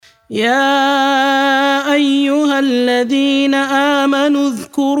يا أيها الذين آمنوا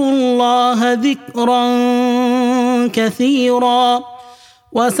اذكروا الله ذكرا كثيرا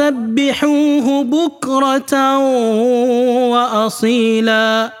وسبحوه بكرة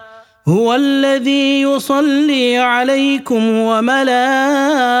وأصيلا هو الذي يصلي عليكم وملائكته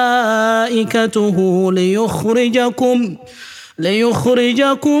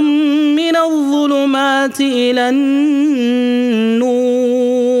ليخرجكم من الظلمات إلى النور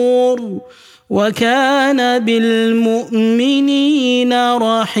وكان بالمؤمنين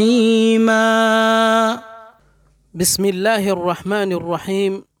رحيما. بسم الله الرحمن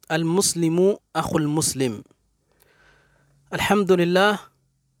الرحيم. المسلم أخو المسلم. Alhamdulillah.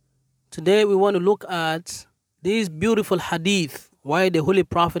 Today we want to look at this beautiful hadith why the Holy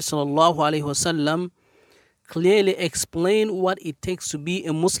Prophet sallallahu alaihi wasallam clearly explained what it takes to be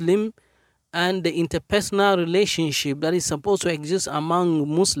a Muslim and the interpersonal relationship that is supposed to exist among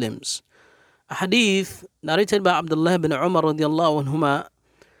Muslims. A hadith narrated by Abdullah ibn Umar radiallahu anhuma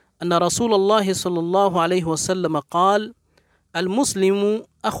أن رسول الله صلى الله عليه وسلم قال المسلم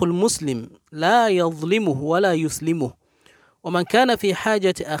أخو المسلم لا يظلمه ولا يسلمه ومن كان في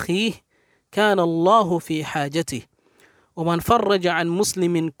حاجة أخيه كان الله في حاجته ومن فرج عن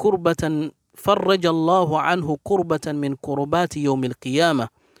مسلم كربة فرج الله عنه كربة من كربات يوم القيامة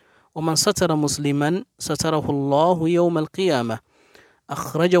ومن ستر مسلما ستره الله يوم القيامة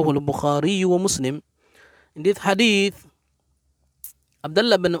أخرجه البخاري ومسلم. In this hadith,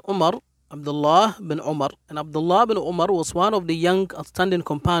 Abdullah bin Umar, and Abdullah bin Umar was one of the young outstanding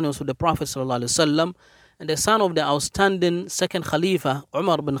companions of the Prophet ﷺ and the son of the outstanding second Khalifa,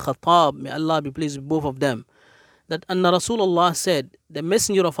 Umar bin Khattab, may Allah be pleased with both of them. That Anna Rasulullah said, the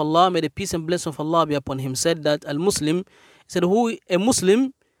Messenger of Allah, may the peace and blessing of Allah be upon him, said that Al-Muslim, said who a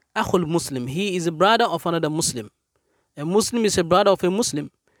Muslim, Akhul Muslim, he is a brother of another Muslim. A Muslim is a brother of a Muslim.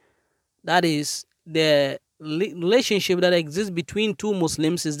 That is, the relationship that exists between two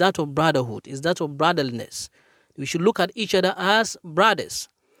Muslims is that of brotherhood, is that of brotherliness. We should look at each other as brothers.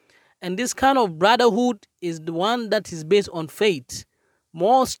 And this kind of brotherhood is the one that is based on faith,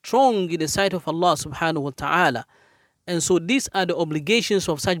 more strong in the sight of Allah subhanahu wa ta'ala. And so these are the obligations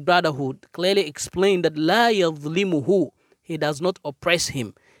of such brotherhood, clearly explained that la yadhlimuhu, he does not oppress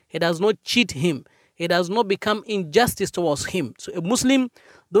him, he does not cheat him, he does not become injustice towards him. So a Muslim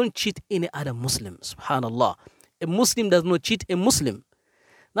don't cheat any other Muslim, subhanallah. A Muslim does not cheat a Muslim.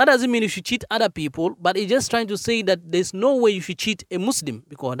 That doesn't mean you should cheat other people, but it's just trying to say that there's no way you should cheat a Muslim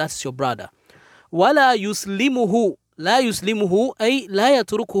because that's your brother. وَلَا يُسْلِمُهُ لا يسلمه أي لا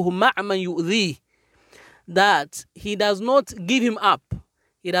يتركه مع من يؤذيه, that he does not give him up.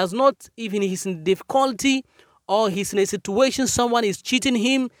 He does not, even if he's in difficulty or he's in a situation someone is cheating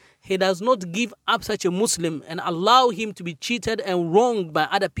him, he does not give up such a Muslim and allow him to be cheated and wronged by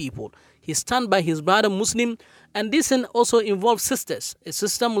other people. He stands by his brother Muslim, and this also involves sisters. A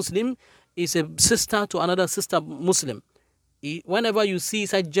sister Muslim is a sister to another sister Muslim. Whenever you see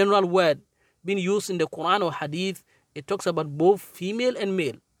such general word being used in the Quran or Hadith, it talks about both female and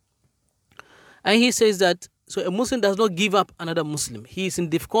male. And he says that, so a Muslim does not give up another Muslim. He is in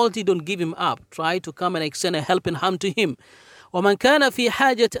difficulty, don't give him up. Try to come and extend a helping hand to him. وَمَنْ كَانَ فِي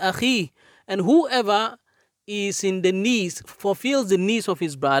حَاجَةِ أَخِيهِ, and whoever is in the needs, fulfills the needs of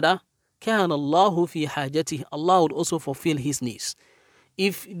his brother, كَانَ اللَّهُ فِي حَاجَتِهِ, Allah would also fulfill his needs.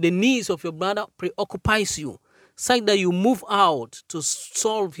 If the needs of your brother preoccupies you, such that you move out to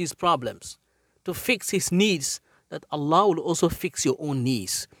solve his problems, to fix his needs, that Allah will also fix your own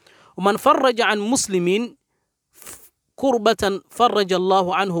needs. وَمَنْ فَرَّجَ عَنْ مُسْلِمٍ كُرْبَةً فَرَّجَ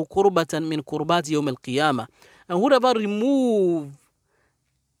اللَّهُ عَنْهُ كُرْبَةً مِنْ كُرْبَاتِ يَوْمِ الْقِيَامَةِ. And whoever remove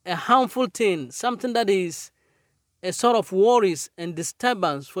a harmful thing, something that is a sort of worries and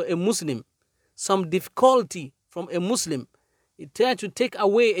disturbance for a Muslim, some difficulty from a Muslim, you try to take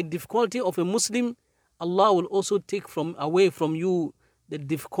away a difficulty of a Muslim, Allah will also take away from you the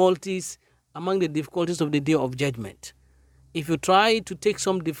difficulties among the difficulties of the Day of Judgment. If you try to take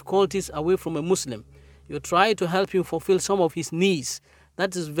some difficulties away from a Muslim, you try to help him fulfill some of his needs,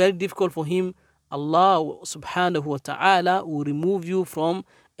 that is very difficult for him, Allah subhanahu wa ta'ala will remove you from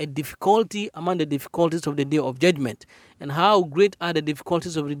a difficulty among the difficulties of the Day of Judgment. And how great are the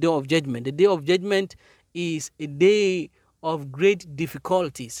difficulties of the Day of Judgment? The Day of Judgment is a day of great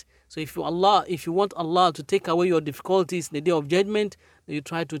difficulties. So if you want Allah to take away your difficulties in the Day of Judgment, then you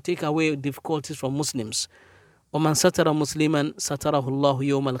try to take away difficulties from Muslims. وَمَنْ سَتَرَ مُسْلِمًا سَتَرَهُ اللَّهُ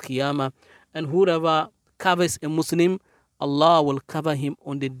يَوْمَ الْقِيَامَةِ. And whoever covers a Muslim, Allah will cover him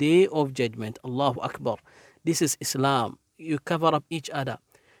on the Day of Judgment. Allahu Akbar. This is Islam. You cover up each other.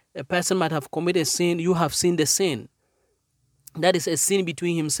 A person might have committed sin, you have seen the sin. That is a sin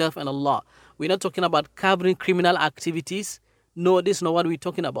between himself and Allah. We're not talking about covering criminal activities. No, this is not what we're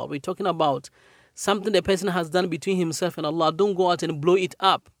talking about. We're talking about something the person has done between himself and Allah. Don't go out and blow it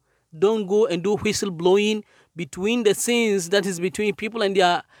up. Don't go and do whistle blowing between the sins that is between people and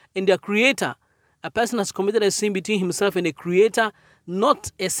their creator. A person has committed a sin between himself and the creator,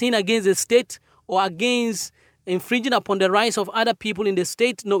 not a sin against the state or against infringing upon the rights of other people in the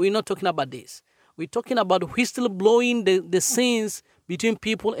state. No, we're not talking about this. We're talking about whistle blowing the sins between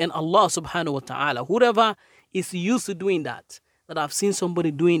people and Allah subhanahu wa ta'ala. Whoever is used to doing that I've seen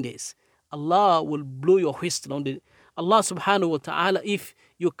somebody doing this, Allah will blow your whistle on the Allah subhanahu wa ta'ala. If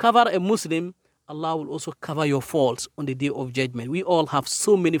you cover a Muslim, Allah will also cover your faults on the day of judgment. We all have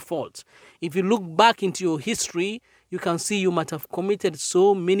so many faults. If you look back into your history, you can see you might have committed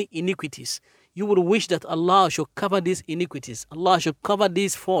so many iniquities. You would wish that Allah should cover these iniquities. Allah should cover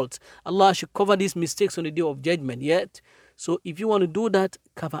these faults. Allah should cover these mistakes on the day of judgment. Yet, so if you want to do that,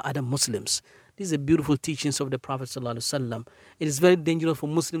 cover other Muslims. These are beautiful teachings of the Prophet ﷺ. It is very dangerous for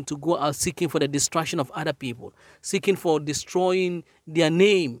Muslims to go out seeking for the destruction of other people, seeking for destroying their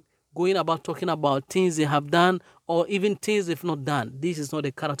name, going about talking about things they have done or even things they've not done. This is not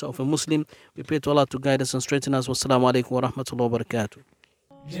the character of a Muslim. We pray to Allah to guide us and strengthen us. Wassalamu alaikum wa rahmatullahi wa barakatuh.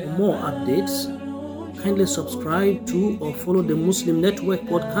 For more updates, kindly subscribe to or follow the Muslim Network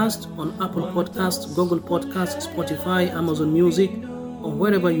podcast on Apple Podcasts, Google Podcasts, Spotify, Amazon Music, or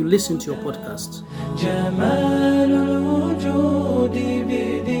wherever you listen to your podcasts. جمال الوجود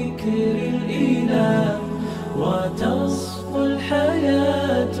بذكر الإله وتصفو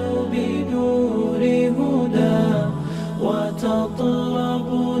الحياة بنور هدى وتطلع